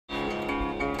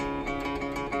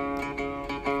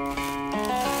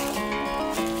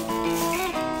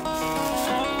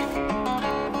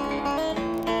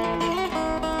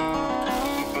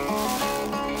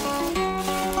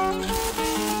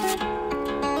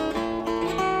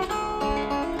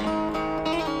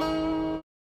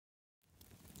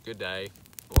Good day.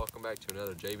 Welcome back to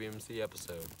another JBMC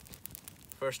episode.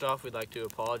 First off, we'd like to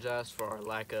apologize for our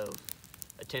lack of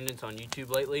attendance on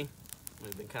YouTube lately.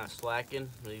 We've been kind of slacking.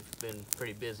 We've been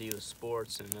pretty busy with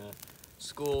sports and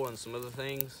school and some other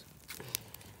things.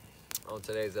 On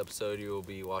today's episode, you will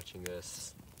be watching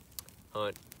us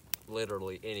hunt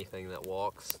literally anything that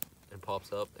walks and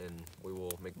pops up, and we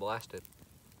will McBlast it.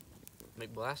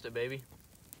 McBlast it, baby.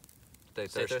 Stay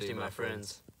thirsty, my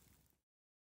friends.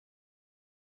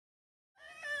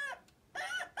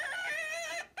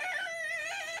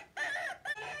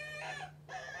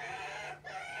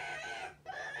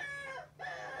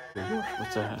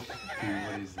 What's that? Dude,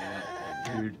 what is that?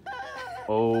 Dude.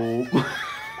 Oh.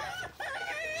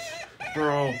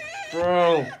 Bro.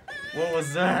 What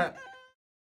was that?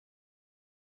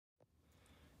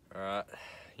 Alright,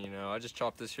 I just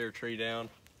chopped this here tree down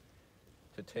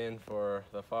to tend for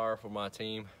the fire for my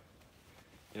team.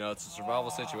 It's a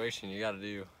survival situation. You gotta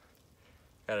do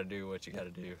what you gotta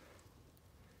do.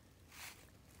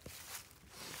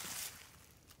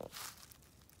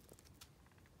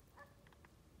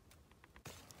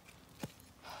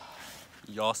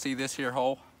 Y'all see this here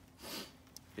hole?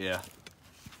 Yeah.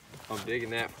 I'm digging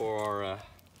that for our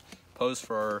post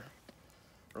for our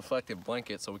reflective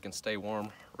blanket so we can stay warm,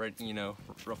 right?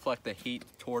 Reflect the heat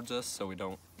towards us so we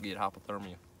don't get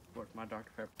hypothermia. Where's my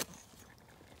Dr. Pepper?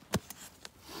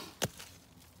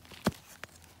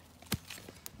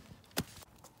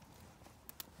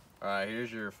 All right,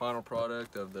 here's your final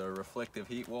product of the reflective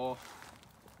heat wall.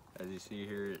 As you see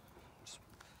here, it just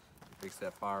makes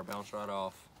that fire bounce right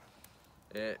off.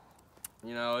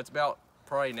 It's about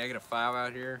probably -5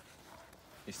 out here.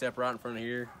 You step right in front of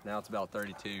here, now it's about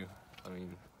 32. I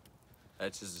mean,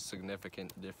 that's just a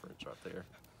significant difference right there.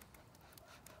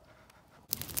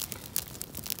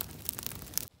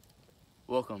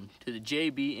 Welcome to the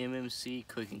JBMMC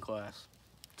cooking class.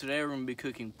 Today we're going to be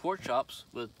cooking pork chops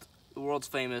with the world's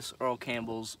famous Earl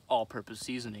Campbell's all-purpose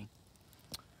seasoning.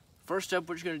 First up,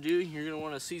 what you're going to do, you're going to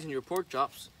want to season your pork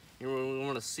chops. You're going to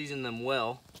want to season them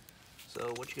well.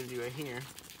 So what you're going to do right here,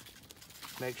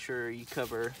 make sure you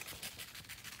cover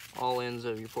all ends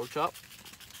of your pork chop,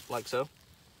 like so.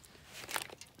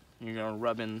 You're going to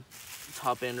rub in the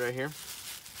top end right here.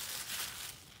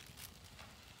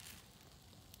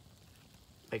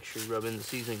 Make sure you rub in the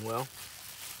seasoning well.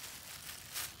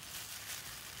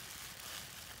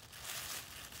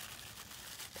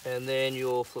 And then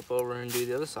you'll flip over and do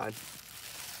the other side.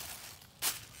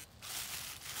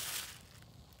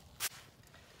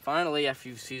 Finally, after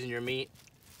you've seasoned your meat,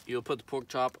 you'll put the pork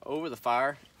chop over the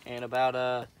fire, and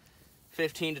about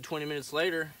 15 to 20 minutes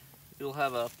later, you'll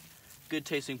have a good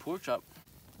tasting pork chop.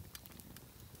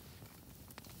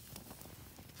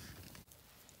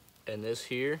 And this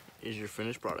here is your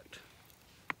finished product.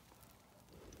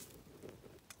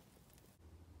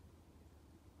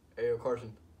 Hey, yo,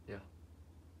 Carson. Yeah.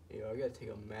 I gotta take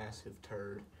a massive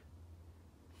turd.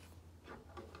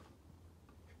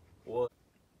 What?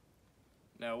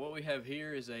 Now, what we have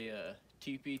here is a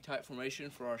teepee type formation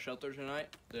for our shelter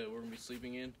tonight that we're gonna be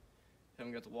sleeping in.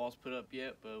 Haven't got the walls put up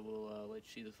yet, but we'll let you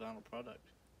see the final product.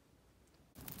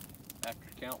 After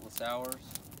countless hours,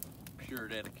 pure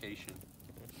dedication,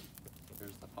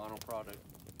 here's the final product.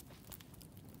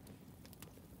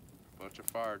 Bunch of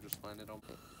fire just landed on.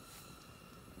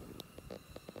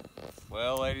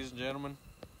 Well, ladies and gentlemen,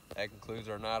 that concludes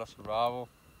our night of survival.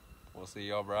 We'll see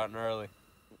y'all bright and early.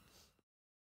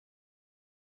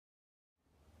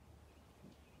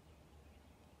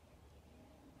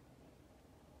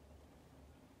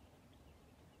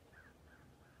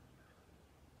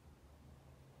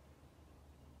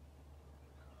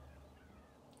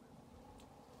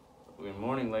 Good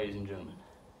morning, ladies and gentlemen.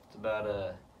 It's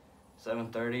about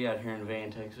 7:30 out here in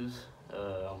Van, Texas.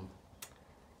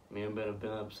 Me and Ben have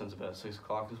been up since about 6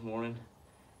 o'clock this morning,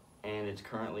 and it's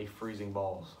currently freezing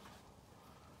balls.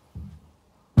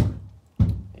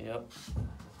 Yep.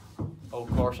 Old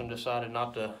Carson decided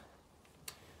not to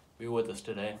be with us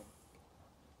today.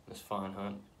 This fine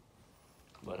hunt,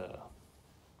 but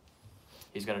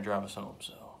he's got to drive us home,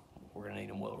 so we're gonna need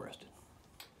him well rested.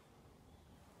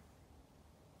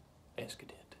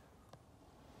 Escadit.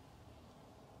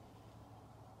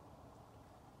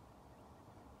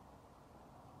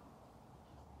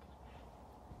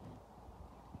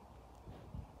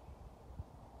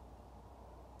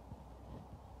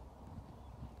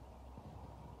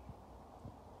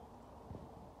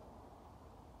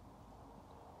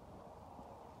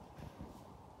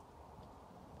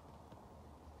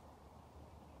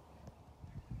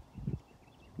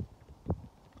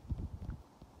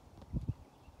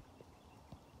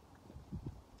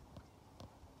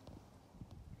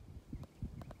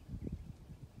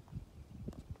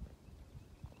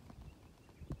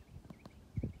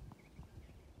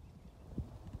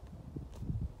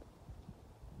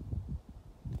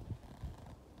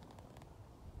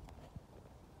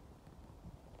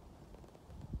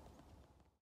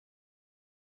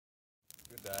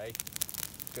 day.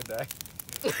 Good day.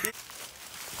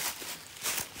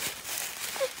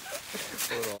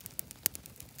 Hold on.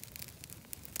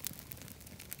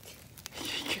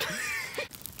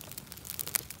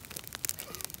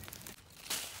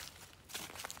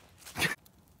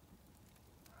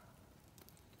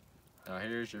 Now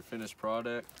here's your finished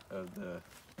product of the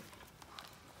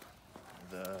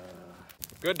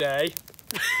good day.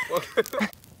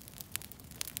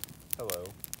 Hello.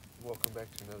 Welcome back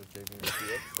to another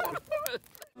JBMC episode.